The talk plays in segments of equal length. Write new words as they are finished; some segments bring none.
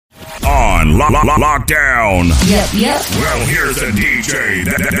locked down. Yep. Well, here's the DJ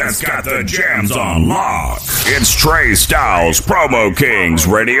that's got the jams on lock. It's Trey Styles, Promo Kings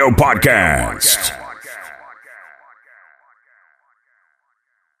Radio Podcast.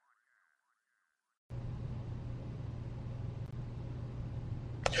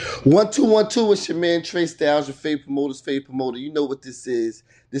 One, two. It's your man Trey Styles, your favorite promoter. You know what this is.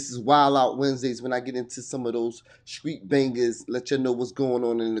 This is Wild Out Wednesdays when I get into some of those street bangers, let you know what's going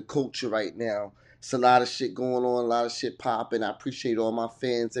on in the culture right now. It's a lot of shit going on, a lot of shit popping. I appreciate all my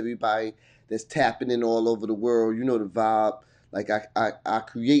fans, everybody that's tapping in all over the world. You know the vibe. Like I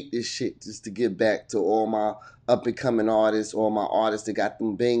create this shit just to give back to all my up and coming artists, all my artists that got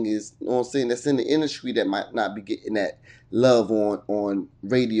them bangers. You know what I'm saying? That's in the industry that might not be getting that love on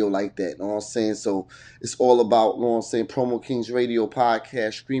radio like that. You know what I'm saying? So it's all about, you know what I'm saying, Promo Kings Radio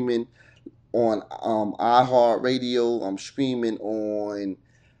Podcast, streaming on iHeartRadio. I'm streaming on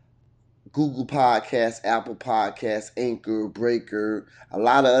Google Podcasts, Apple Podcasts, Anchor, Breaker, a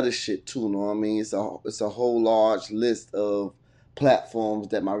lot of other shit too, you know what I mean? It's a whole large list of platforms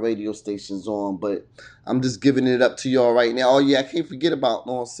that my radio station's on, but I'm just giving it up to y'all right now. Oh yeah, I can't forget about,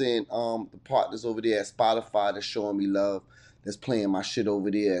 you know what I'm saying, the partners over there at Spotify that's showing me love, that's playing my shit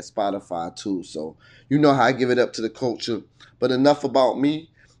over there at Spotify too. So you know how I give it up to the culture. But enough about me.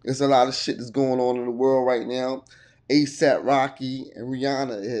 There's a lot of shit that's going on in the world right now. ASAP Rocky and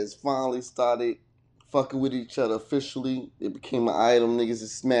Rihanna has finally started fucking with each other officially. It became an item. Niggas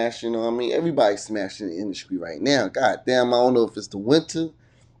is smashing, you know what I mean? Everybody's smashing the industry right now. God damn, I don't know if it's the winter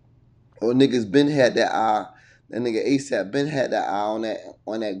or niggas been had that eye. That nigga ASAP been had that eye on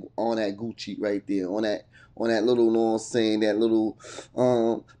that Gucci right there. On that little, you know what I'm saying, that little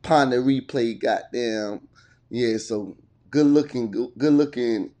Ponder replay, goddamn. Yeah, so good looking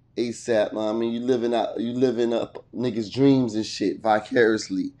ASAP, know what I mean? You living up niggas' dreams and shit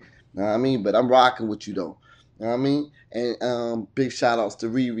vicariously. Know what I mean? But I'm rocking with you though. Know what I mean? And big shout outs to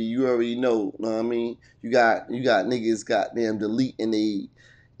Riri. You already know what I mean? You got niggas goddamn deleting they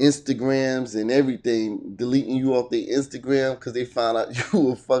Instagrams and everything, deleting you off their Instagram because they found out you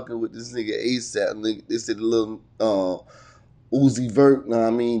were fucking with this nigga ASAP. Nigga, they said the little Uzi Vert, know what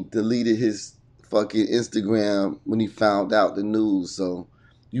I mean, deleted his fucking Instagram when he found out the news. So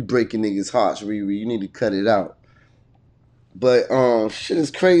you breaking niggas' hearts, Riri. You need to cut it out. But shit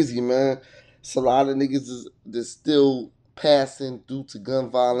is crazy, man. It's a lot of niggas that's still passing due to gun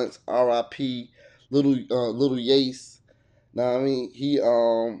violence. R.I.P. Little Yace. Now I mean, he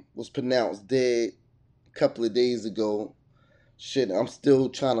was pronounced dead a couple of days ago. Shit, I'm still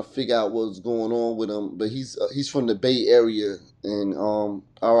trying to figure out what's going on with him. But he's from the Bay Area, and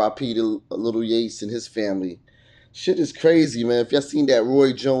R.I.P. to Little Yace and his family. Shit is crazy, man. If y'all seen that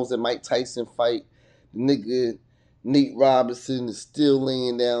Roy Jones and Mike Tyson fight, the nigga Nate Robinson is still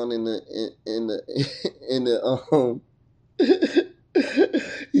laying down in the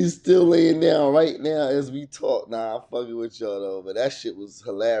he's still laying down right now as we talk. Nah, I'm fucking with y'all though, but that shit was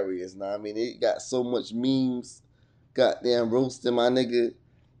hilarious. Nah, I mean, it got so much memes, goddamn roasting my nigga.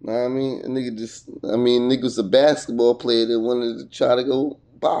 Nah, I mean, nigga was a basketball player that wanted to try to go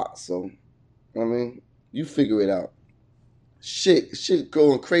box. So, I mean, you figure it out. Shit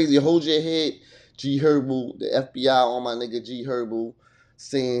going crazy. Hold your head, G Herbo, the FBI on my nigga G Herbo,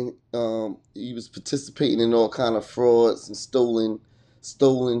 saying he was participating in all kind of frauds and stolen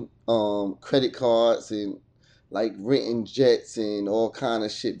credit cards and like renting jets and all kind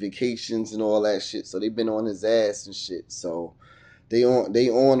of shit, vacations and all that shit. So they been on his ass and shit. So they on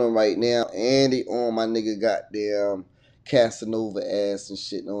him right now, and they on my nigga goddamn Casanova ass and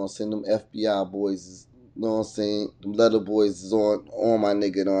shit. You know what I'm saying? Them FBI boys is, you know what I'm saying? Them leather boys is on my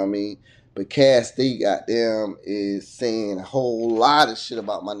nigga, you know what I mean? But Cass, they goddamn is saying a whole lot of shit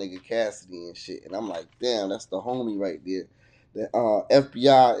about my nigga Cassidy and shit. And I'm like, damn, that's the homie right there. The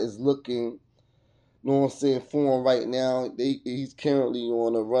FBI is looking, you know what I'm saying, for him right now. He's currently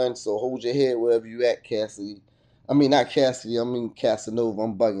on a run, so hold your head wherever you at, Cassidy. I mean, not Cassidy, I mean Casanova.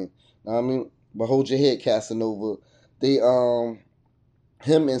 I'm bugging. Know what I mean? But hold your head, Casanova. They,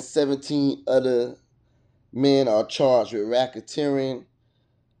 him and 17 other men are charged with racketeering,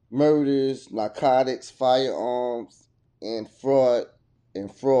 murders, narcotics, firearms, and fraud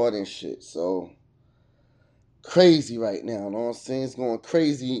and shit. So crazy right now, you know what I'm saying? It's going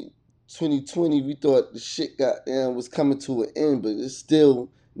crazy. 2020, we thought the shit goddamn was coming to an end, but it's still,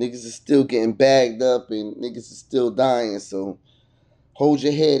 niggas is still getting bagged up and niggas is still dying. So hold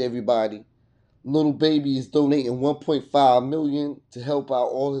your head, everybody. Little Baby is donating $1.5 million to help out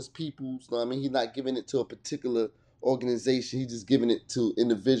all his peoples. You know what I mean? He's not giving it to a particular organization. He's just giving it to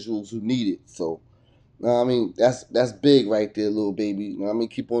individuals who need it. So, you know what I mean? That's big right there, Little Baby. You know what I mean?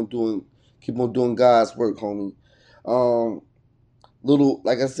 Keep on Keep on doing God's work, homie.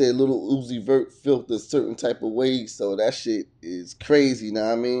 Like I said, little Uzi Vert felt a certain type of way, so that shit is crazy, know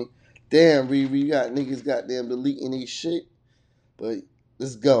what I mean? Damn, Riri, you got niggas goddamn deleting these shit. But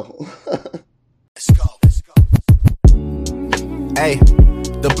let's go. Let's go. Hey,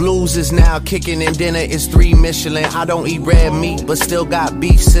 the blues is now kicking and dinner is 3 Michelin. I don't eat red meat, but still got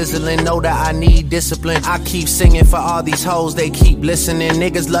beef sizzling. Know that I need discipline. I keep singing for all these hoes, they keep listening.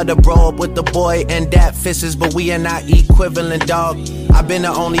 Niggas love to bro up with the boy and dat fisses, but we are not equivalent, dog. I've been the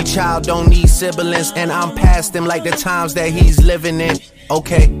only child, don't need siblings, and I'm past him like the times that he's living in.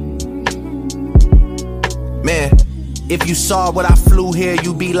 Okay, man. If you saw what I flew here,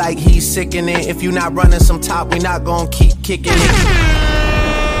 you be like, he's sickening. If you not running some top, we not gonna keep kicking it.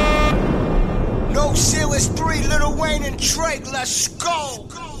 No Serious 3, Lil Wayne and Drake, let's go.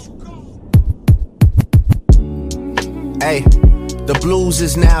 Hey, the blues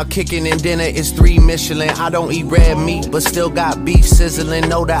is now kicking and dinner is 3 Michelin. I don't eat red meat, but still got beef sizzling.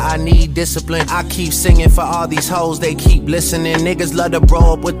 Know that I need discipline. I keep singing for all these hoes, they keep listening. Niggas love to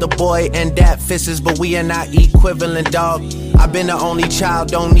bro up with the boy and dat fisses, but we are not equivalent, dog. I've been the only child,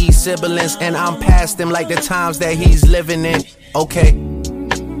 don't need siblings, and I'm past him like the times that he's living in. Okay,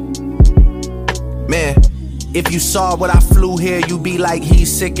 man. If you saw what I flew here, you be like,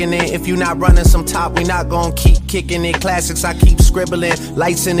 he's sickening. If you not running some top, we not gonna keep kicking it. Classics, I keep scribbling.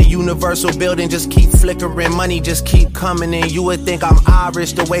 Lights in the universal building just keep flickering. Money just keep coming in. You would think I'm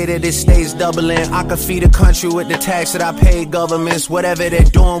Irish the way that it stays doubling. I could feed a country with the tax that I pay governments. Whatever they're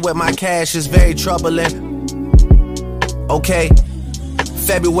doing with my cash is very troubling. Okay.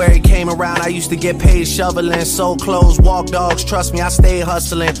 February came around, I used to get paid shoveling, sold clothes, walk dogs, trust me, I stayed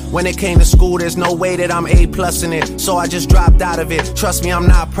hustling. When it came to school, there's no way that I'm A+ in it, so I just dropped out of it. Trust me, I'm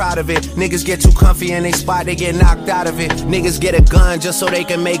not proud of it. Niggas get too comfy in they spot, they get knocked out of it. Niggas get a gun just so they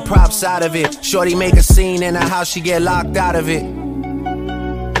can make props out of it. Shorty make a scene in her house, she get locked out of it.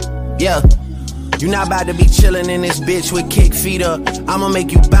 Yeah. You not about to be chillin' in this bitch with kick feet up. I'ma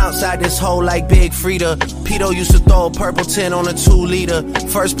make you bounce out this hole like Big Frida. Pito used to throw a purple 10 on a 2-liter.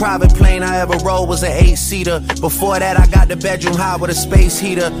 First private plane I ever rode was an 8-seater. Before that I got the bedroom hot with a space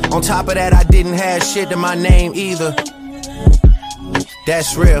heater. On top of that I didn't have shit to my name either.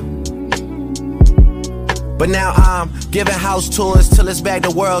 That's real. But now I'm giving house tours till it's back to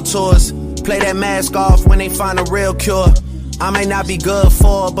world tours. Play that mask off when they find a real cure. I may not be good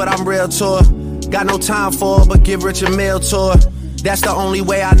for it, but I'm real to her. Got no time for it, but give Rich a meal to her. That's the only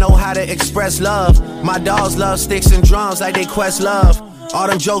way I know how to express love. My dogs love sticks and drums like they quest love. All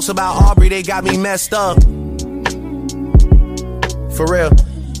them jokes about Aubrey, they got me messed up. For real.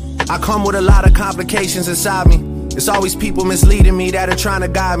 I come with a lot of complications inside me. It's always people misleading me that are trying to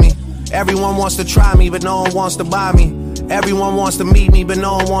guide me. Everyone wants to try me, but no one wants to buy me. Everyone wants to meet me, but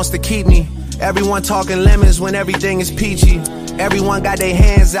no one wants to keep me. Everyone talking lemons when everything is peachy. Everyone got their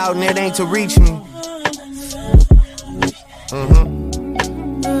hands out and it ain't to reach me.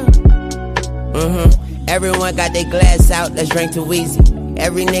 Everyone got their glass out, let's drink too easy.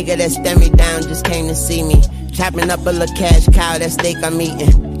 Every nigga that stand me down just came to see me. Chopping up a little cash cow, that steak I'm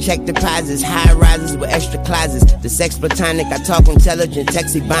eating. Check deposits, high rises with extra closets. The sex platonic, I talk intelligent,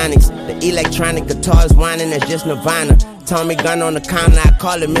 texty bonics. The electronic guitars whining, that's just Nirvana. Tommy gun on the counter, I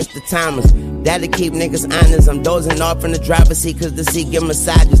call it Mr. Thomas. That'll keep niggas honest. I'm dozing off in the driver's seat cause the seat give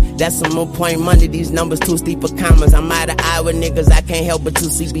massages. That's some more point money, these numbers too steep for commas. I'm out of eye with niggas, I can't help but to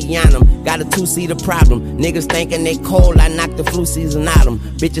see beyond them. Got a 2-seater problem. Niggas thinking they cold, I knock the flu season out them.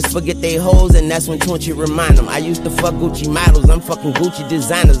 Bitches forget they hoes and that's when Tunchi remind them. I used to fuck Gucci models, I'm fucking Gucci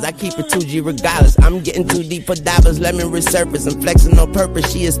designers. I keep it 2G regardless. I'm getting too deep for dollars, let me resurface. I'm flexing on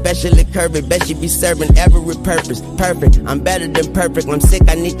purpose, she especially curvy. Bet she be serving every purpose. Perfect, I'm better than perfect. I'm sick,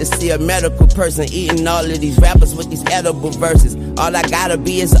 I need to see a medical person. Eating all of these rappers with these edible verses. All I gotta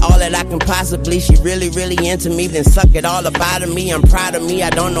be is all that I can possibly. She really, really into me, then suck it all up out of me. I'm proud of me, I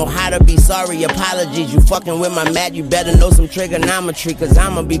don't know how to be sorry. Apologies, you fucking with my mat, you better know some trigonometry. Cause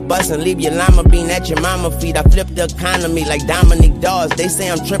I'ma be bustin', leave your llama bean at your mama feet. I flip the economy like Dominique Dawes. They say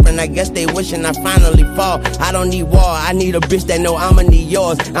I'm trippin', I guess they wishing I finally fall. I don't need war, I need a bitch that know I'ma need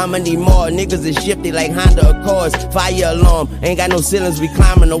yours. I'ma need more, niggas is shifty like Honda Accords. Fire alarm, ain't got no ceilings, we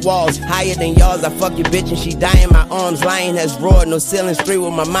climbing the walls. Higher than y'all's, I fuck your bitch and she die in my arms. Lion has roared, no ceilings, 3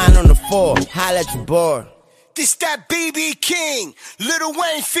 with my mind on the 4. Holla at your boy. This that BB King, Lil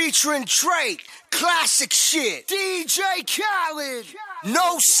Wayne featuring Drake, classic shit. DJ Khaled,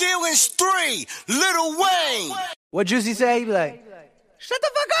 No Ceilings 3, Lil Wayne. What Juicy say? He be like, shut the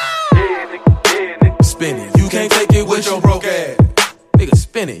fuck up! Spin it, you can't take it with your broke ass. Nigga,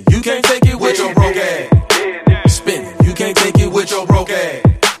 spin it, you can't take it with your broke ass. Spin it, you can't take it with your broke ass.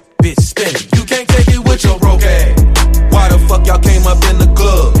 Bitch, spin spinning. You can't take it with your broke ass. Why the fuck y'all came up in the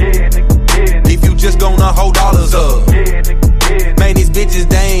club? If you just gonna hold dollars up. Man, these bitches,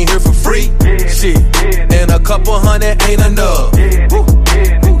 they ain't here for free. Shit, and a couple hundred ain't enough.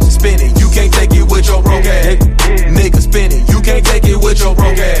 Spinning, you can't take it with your broke ass. Nigga spinning, you can't take it with your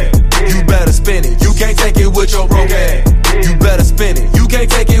broke ass. You better spin it, you can't take it with your broke ass. You better spin it, you can't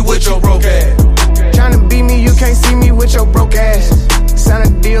take it with your broke ass. Tryna beat me, you can't see me with your broke ass. Sign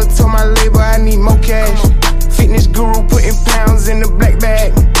a deal, told my label I need more cash. Fitness guru putting pounds in the black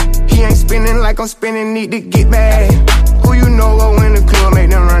bag. He ain't spinning like I'm spinning, need to get back. Who you know go in the club, make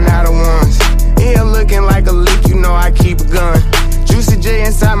them run out of ones. Yeah, looking like a leak, you know I keep a gun. Juicy J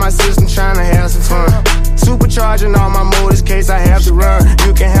inside my system, tryna have some fun. Supercharging all my motors, case I have to run.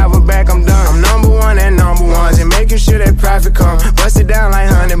 You can have her back, I'm done. I'm number one and number ones, and making sure that profit come. Bust it down like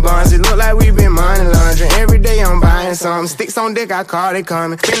 100 buns. It look like we been money laundering. Every day I'm buying something. Sticks on dick, I call it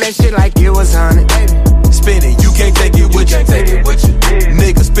coming. Spin that shit like it was 100, baby. Spinning, you can't take it with you.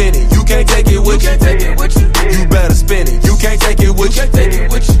 Nigga spinning, you can't take it with you. You better spin it, you can't take it with you.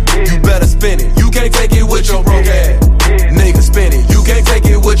 You better spin it, you can't take it with your broke ass. Nigga spinning, you can't take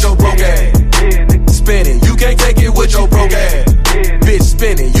it with your broke ass. Spinning, you can't take it with your broke ass. Bitch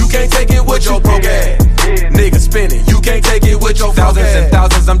spinning, you can't take it with your broke ass. Nigga spinning, you can't take it with your broke ass. Thousands and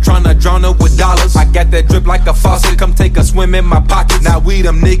thousands, I'm tryna drown up with dollars. I got that drip like a faucet, come take a swim in my pockets. Now we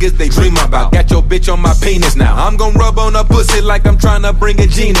them niggas they dream about. Got your bitch on my penis now. I'm gon' rub on her pussy like I'm tryna bring a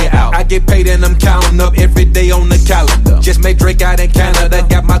genie out. I get paid and I'm counting up every day on the calendar. Just made Drake out in Canada,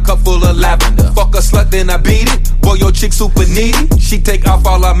 got my cup full of lavender. Fuck a slut then I beat it. Boy your chick super needy. She take off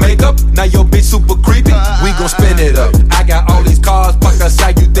all her makeup, now your bitch super creepy. We gon' spin it up. I got all these cars parked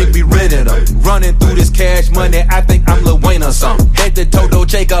outside, you think we rented them. Running through this cash money, I think I'm Lil Wayne or something. Head to Toto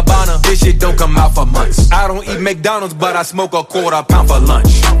Cabana, this shit don't come out for months. I don't eat McDonald's, but I smoke a quarter pound for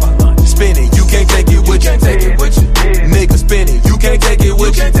lunch. Spinning, you can't take it with you. Nigga spinning, you can't take it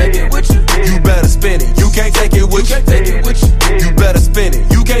with you. You better spin it, you can't take it with you. You better spin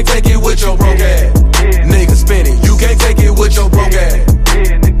it, you can't take it with your broke ass. Nigga spinning, you can't take it with your broke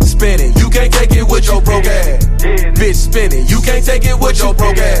ass. Spinning, you can't take it with your broke ass. Bitch spinning, you can't take it with your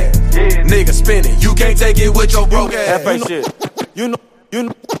broke ass. Nigga spinning, you can't take it with your broke ass. That shit.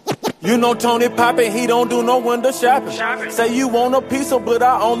 You know Tony poppin', he don't do no window shopping. Say you want a piece of, but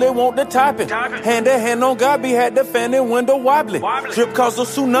I only want the topping. Hand to hand on God, be had the fan and window wobbling. Drip cause a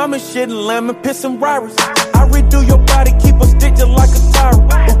tsunami, shit and lemon, piss and virus. I redo your body, keep a stick just like a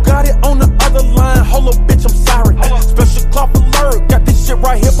tyrant. Who got it on the other line? Hold up, bitch, I'm sorry. Special cloth alert, got this shit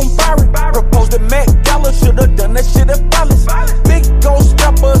right here from Barry. Proposed at Mac Gala, should've done that shit at Palace. Big ghost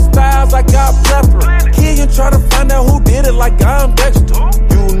scrapper styles, I got plethora. Kid, you try to find out who did it like I'm Dexter.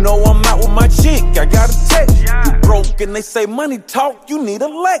 You know I'm out with my chick, I got a text. You broke and they say money talk, you need a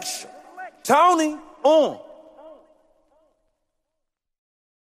lecture. Tony,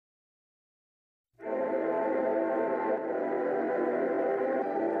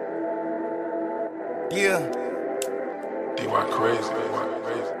 Yeah. D.Y. crazy.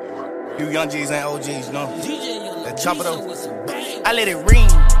 You young G's and OGs, you know. That chop it up. I let it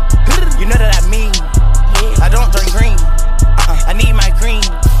ring. You know that I mean. I don't drink green. I need my green.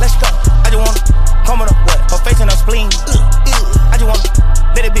 Let's go. I just wanna come on up, what? Her face and her spleen. I just wanna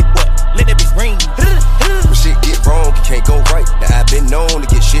let it be what? Let it be green. When shit get wrong, you can't go right. Now I've been known to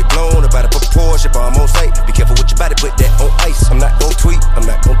get shit blown about a proportion, but I'm on sight. Be careful with your body, put that on ice. I'm not gon' tweet, I'm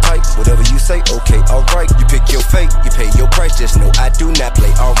not gon' type. Whatever you say, okay, alright. You pick your fate, you pay your price. Just know I do not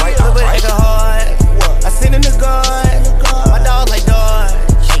play. Alright, alright. I sit in the guard. My dog like dogs.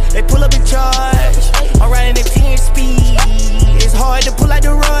 They pull up in charge. I'm riding at 10 speed. It's hard to pull out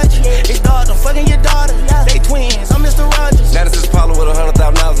the rush. It's dog, I'm fucking your daughter. They twins, I'm Mr. Rogers. Now this is Apollo with $100,000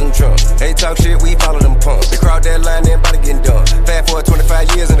 in the trunk. They talk shit, we follow them punks. They crowd that line, everybody getting done. Fast forward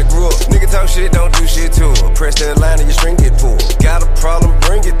 25 years and I grew up. Nigga talk shit, don't do shit to her. Press that line and your string get pulled. Got a problem,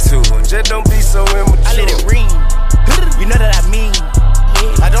 bring it to her. Just don't be so immature. I let it ring. You know that I mean.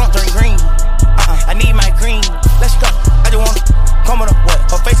 I don't drink green. I need my green. Let's go. I just wanna come on up, what?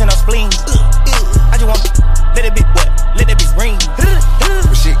 Her face and her spleen. I just wanna let it be what? Let it be green.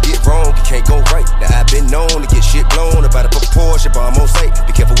 When shit get wrong, you can't go right. Now I've been known to get shit blown about a proportion, but I'm on sight.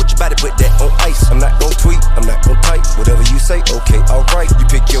 Be careful with your body, put that on ice. I'm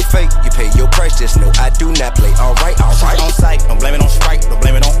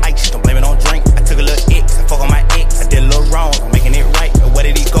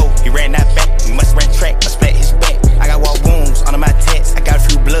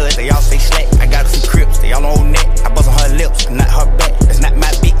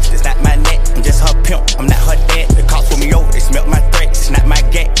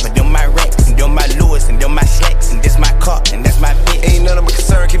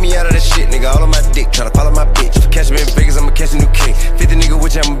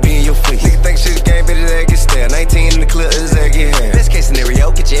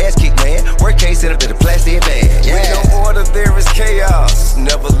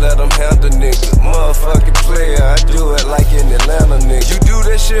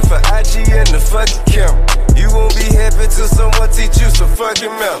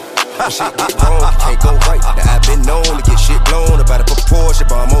fucking mouth. Shit get wrong, can't go right. Now I've been known to get shit blown about a proportion,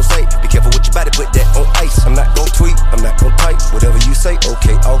 but I'm on sight. Be careful with your body, put that on ice. I'm not gon' tweet, I'm not gon' type. Whatever you say,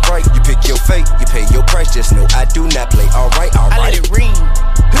 okay, alright. You pick your fate, you pay your price. Just know I do not play alright, alright. I let it ring,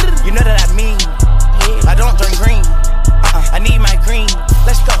 you know that I mean. I don't drink green, I need my green.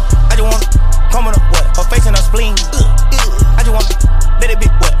 Let's go, I just want come on up, what? Her face and her spleen. I just want let it be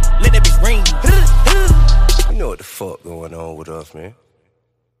what? Let that bitch ring. You know what the fuck going on with us, man.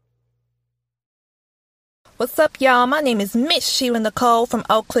 What's up, y'all? My name is Mixshow Nicole from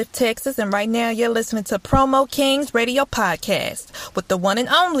Oak Cliff, Texas, and right now you're listening to Promo Kings Radio Podcast with the one and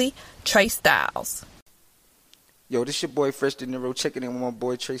only Trey Styles. Yo, this your boy Fresh De Niro checking in with my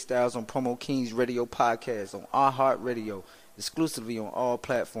boy Trey Styles on Promo Kings Radio Podcast on iHeartRadio, exclusively on all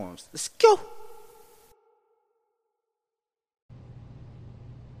platforms. Let's go!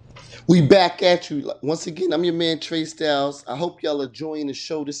 We back at you. Once again, I'm your man Trey Styles. I hope y'all are enjoying the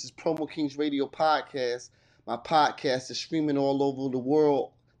show. This is Promo Kings Radio Podcast. My podcast is streaming all over the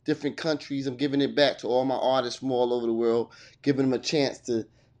world, different countries. I'm giving it back to all my artists from all over the world, giving them a chance to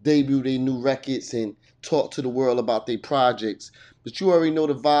debut their new records and talk to the world about their projects. But you already know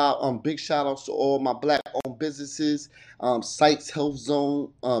the vibe. Big shout outs to all my black-owned businesses. Sites Health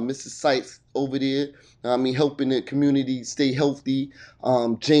Zone, Mrs. Sites over there. Helping the community stay healthy.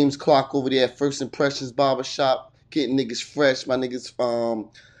 James Clark over there at First Impressions Barbershop, getting niggas fresh. My niggas,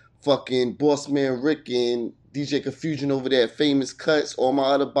 fucking Boss Man Rick and DJ Confusion over there at Famous Cuts. All my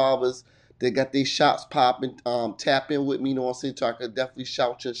other barbers, they got their shops popping. Tap in with me, you know what I'm saying? So I could definitely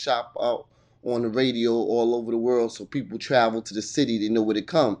shout your shop out on the radio all over the world, so people travel to the city, they know where to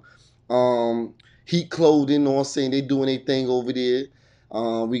come. Heat Clothing, you know what I'm saying? They doing their thing over there.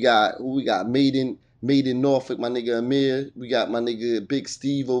 We got Made in Norfolk, my nigga Amir. We got my nigga Big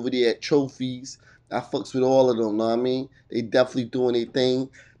Steve over there at Trophies. I fucks with all of them, know what I mean? They definitely doing their thing.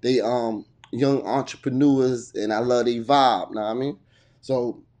 They young entrepreneurs, and I love their vibe, know what I mean?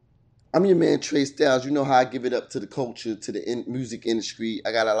 So I'm your man Trey Styles. You know how I give it up to the culture, to the music industry.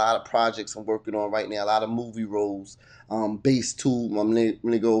 I got a lot of projects I'm working on right now, a lot of movie roles. Base 2, my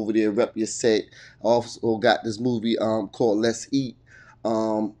nigga over there, Rep Your Set. I also got this movie called Let's Eat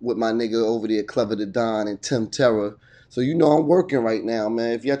with my nigga over there, Clever the Don and Tim Terror. So you know I'm working right now,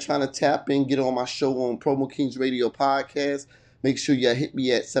 man. If y'all trying to tap in, get on my show on Promo Kings Radio Podcast, make sure y'all hit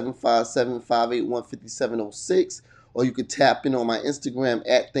me at 757-581-5706. Or you could tap in on my Instagram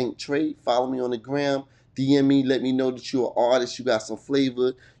at ThinkTrade. Follow me on the gram. DM me. Let me know that you're an artist. You got some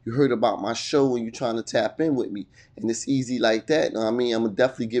flavor. You heard about my show and you're trying to tap in with me. And it's easy like that. Know what I mean? I'm going to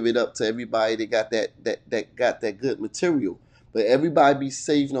definitely give it up to everybody that got that good material. But everybody be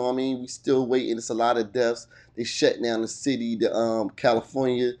safe. Know what I mean? We still waiting. It's a lot of deaths. They shut down the city.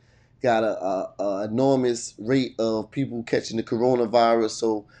 California got a enormous rate of people catching the coronavirus.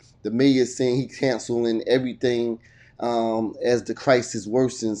 So the mayor is saying he's canceling everything as the crisis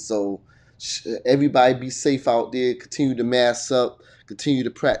worsens. So everybody be safe out there. Continue to mask up. Continue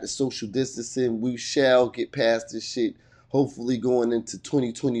to practice social distancing. We shall get past this shit. Hopefully going into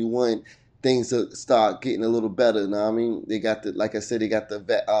 2021, things will start getting a little better. Know what I mean? They got like I said, they got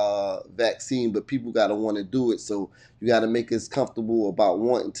the vaccine, but people got to want to do it. So you got to make us comfortable about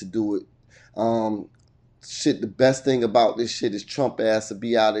wanting to do it. The best thing about this shit is Trump ass to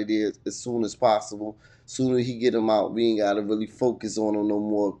be out of there as soon as possible. Sooner he get him out, we ain't got to really focus on him no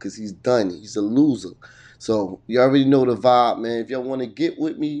more because he's done. He's a loser. So you already know the vibe, man. If y'all want to get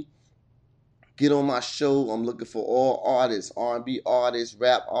with me, get on my show. I'm looking for all artists, R&B artists,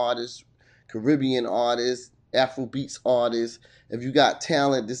 rap artists, Caribbean artists, Afrobeats artists. If you got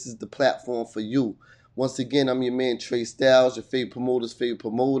talent, this is the platform for you. Once again, I'm your man Trey Styles, your favorite promoter's favorite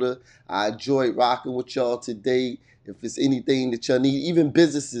promoter. I enjoyed rocking with y'all today. If it's anything that y'all need, even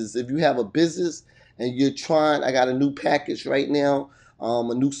businesses, if you have a business and you're trying, I got a new package right now,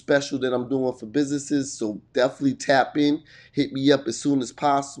 a new special that I'm doing for businesses. So definitely tap in, hit me up as soon as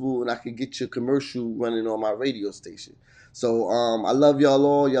possible, and I can get your commercial running on my radio station. So I love y'all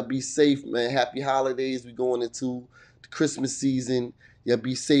all. Y'all be safe, man. Happy holidays. We going into the Christmas season. Y'all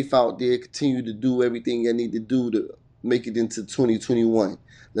be safe out there. Continue to do everything y'all need to do to make it into 2021.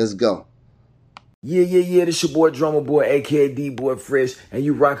 Let's go. Yeah, this your boy Drummer Boy, aka D-Boy Fresh, and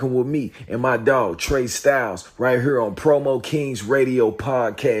you rocking with me and my dog Trey Styles right here on Promo Kings Radio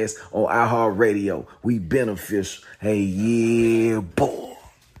Podcast on iHeartRadio. We beneficial. Hey, yeah, boy.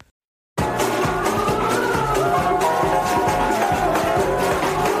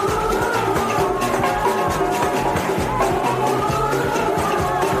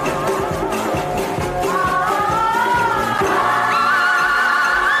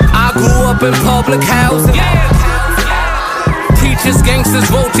 In public housing, teachers, gang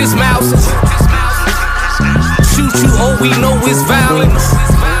monsters, roaches, mouses. Shoot you, all we know is violence.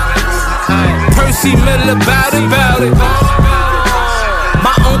 Percy Miller, bout it.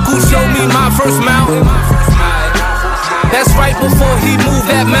 My uncle showed me my first mountain. That's right before he moved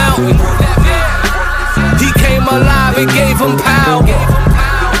that mountain. He came alive and gave him power.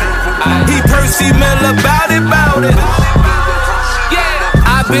 He Percy Miller, bout it.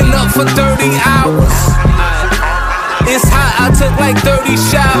 I've been up for 30 hours. It's hot, I took like 30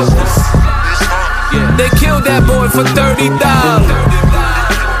 showers. They killed that boy for $30.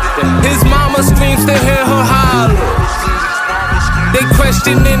 His mama screams to hear her holler. They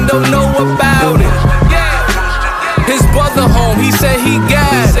questioning, don't know about it. His brother home, he said he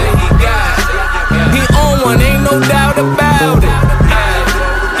got it. He on one, ain't no doubt about it.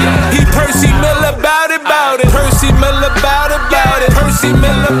 He Percy Miller, bout it. Percy Miller, bout it. Percy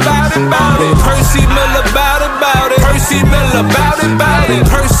Miller, bout it. Percy Miller, bout it. Percy Miller, bout it.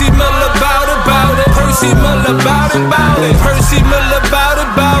 Percy Miller, bout it. Percy Miller, bout it. Percy Miller, bout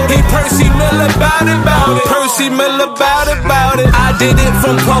it. He Percy Miller, bout it. Percy Miller, bout it. I did it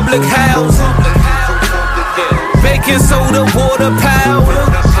from public housing. Baking soda, water, powder.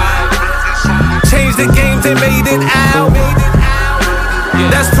 Changed the game, they made it out.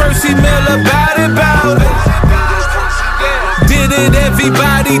 That's Percy Miller, bout it. Did it,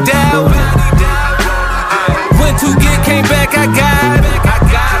 everybody doubt it. Went to get, came back, I got it.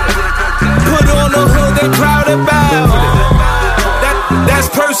 Put on the hood, they proud about it. That's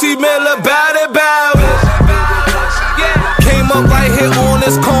Percy Miller, bout it. Came up right here on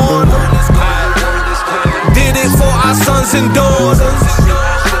this corner. Did it for our sons and daughters.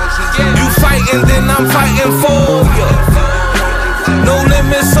 You fighting, then I'm fighting for you. No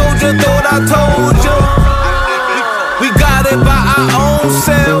limit soldier, thought I told you. We got it by our own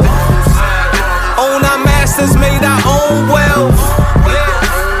self. Own our masters, made our own wealth.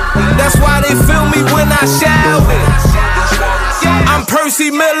 That's why they feel me when I shout it. I'm Percy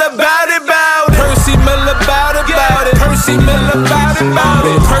Miller, bout it. Percy Miller, bout it. Percy Miller, bout it.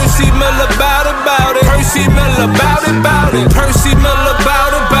 Percy Miller, bout it. Percy Miller, bout it. Percy Miller, bout it. Percy Miller,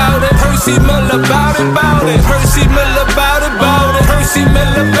 bout it. Percy Miller, bout it. Percy Miller, bout it. Percy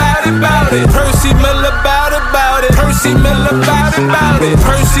Miller, bout it. Percy Miller, bout it. Percy Miller, bout it.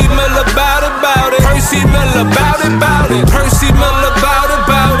 Percy Miller, bout it. Percy Miller, bout it. Percy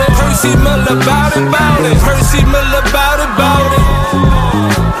Miller, bout it. Percy Miller, bout it.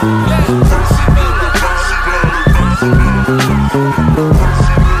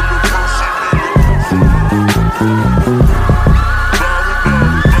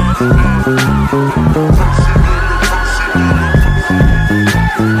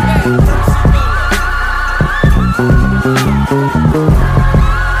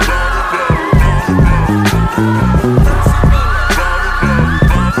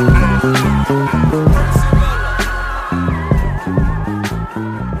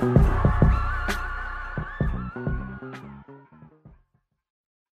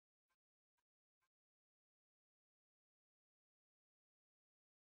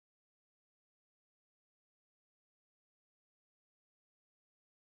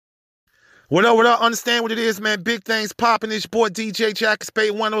 What up? Understand what it is, man. Big things popping. It's your boy DJ Jack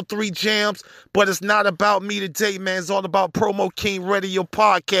Spade 103 Jams. But it's not about me today, man. It's all about Promo King Radio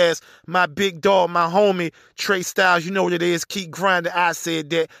Podcast. My big dog, my homie, Trey Styles. You know what it is. Keep grinding. I said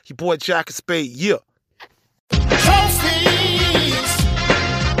that. Your boy Jack Spade. Yeah. Trophies,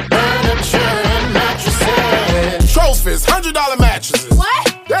 furniture and mattresses. Trophies, $100 mattresses. What?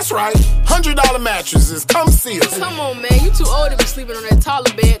 That's right, $100 mattresses. Come see us. Come on, man. You too old to be sleeping on that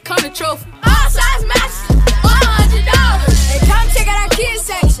taller bed. Come to Trophy. All size mattresses, $100. And come check out our kids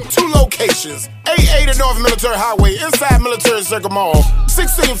section. 2 locations, 880 North Military Highway, inside Military Circle Mall,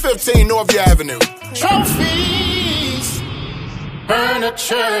 1615 Northview Avenue. Trophies,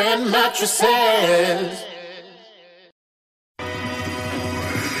 furniture and mattresses.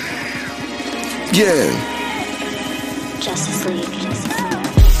 Yeah. Justice League.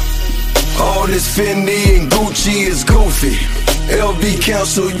 All this Fendi and Gucci is goofy. LB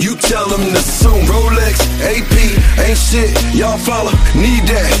Council, you tell them to sue. Rolex, AP, ain't shit, y'all follow. Need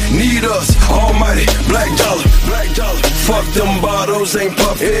that, need us, almighty, black dollar. Fuck them bottles, ain't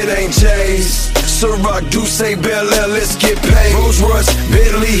puff, it ain't J's. Ciroc, Douce, Bel Air, let's get paid. Rolls Royce,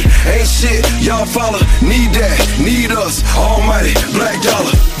 Bentley, ain't shit, y'all follow. Need that, need us, almighty, black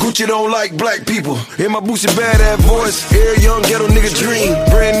dollar. Gucci don't like black people. Hear my Boosie badass voice. Every young ghetto nigga dream.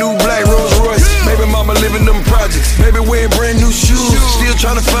 Brand new black Rolls Royce. Baby mama living them projects. Baby wearing brand new shoes. Still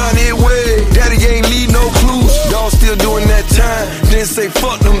trying to find it way. Daddy ain't leave no clues. Dog still doing that time. Then say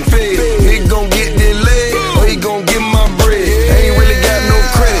fuck them feds. He gon' get that leg, or he gon' get my bread. Ain't really got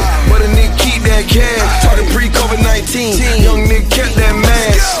team. Young nigga kept that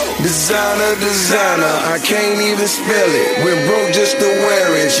mask. Designer, designer, I can't even spell it. When broke just to wear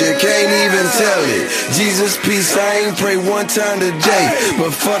it, you can't even tell it. Jesus peace, I ain't pray one time today,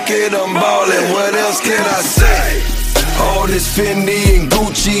 but fuck it, I'm ballin', what else can I say? All this Fendi and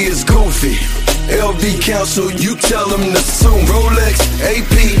Gucci is goofy. LV Council, you tell them to sue. Rolex,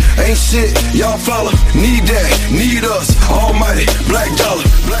 AP, ain't shit, y'all follow. Need that, need us, almighty, black dollar.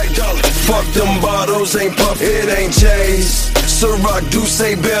 Fuck them bottles, ain't puff, it ain't J's. Ciroc,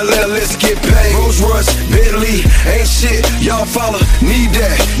 Douce, Bel Air, let's get paid. Rolls Royce, Bentley, ain't shit, y'all follow. Need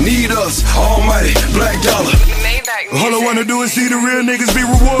that, need us, almighty, black dollar. All I wanna do is see the real niggas be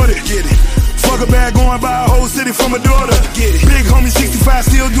rewarded. Get it. Fuck a bag going by a whole city from a daughter. Get it. Big homie 65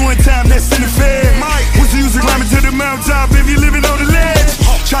 still doing time, that's in the fed. What's the use of climbing to the mountaintop if you living on the ledge?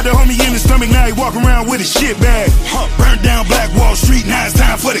 Shot the homie in the stomach, now he walk around with a shit bag. Burnt down Black Wall Street, now it's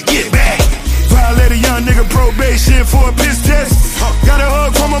time for the get back. Violate a young nigga probation for a piss test. Got a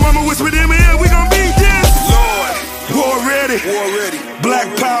hug from my mama, whispered in my ear, we gon' beat this. Lord, war ready. Black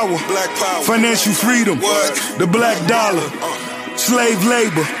power, financial freedom, the black dollar. Slave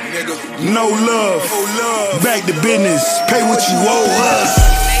labor, no love. Back to business, pay what you owe us.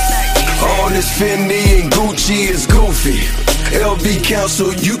 All this Fendi and Gucci is goofy. LV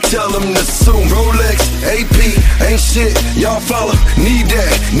Council, you tell them to sue. Rolex, AP, ain't shit, y'all follow. Need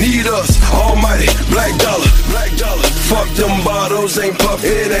that, need us, almighty, black dollar. Fuck them bottles, ain't puff,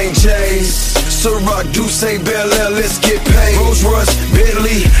 it ain't J's. Ciroc, Douce, Bel Air, let's get paid. Rolls Royce,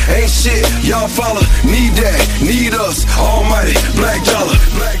 Bentley, ain't shit, y'all follow. Need that, need us, almighty, black dollar.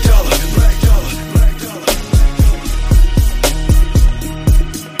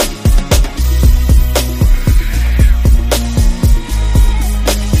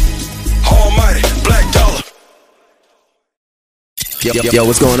 Yo,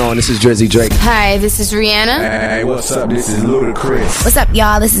 what's going on? This is Drizzy Drake. Hi, this is Rihanna. Hey, what's up? This is Ludacris. What's up,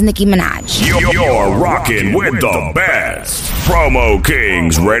 y'all? This is Nicki Minaj. You're rocking with the best. Promo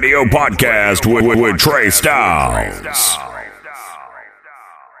Kings Radio Podcast with Trey Styles.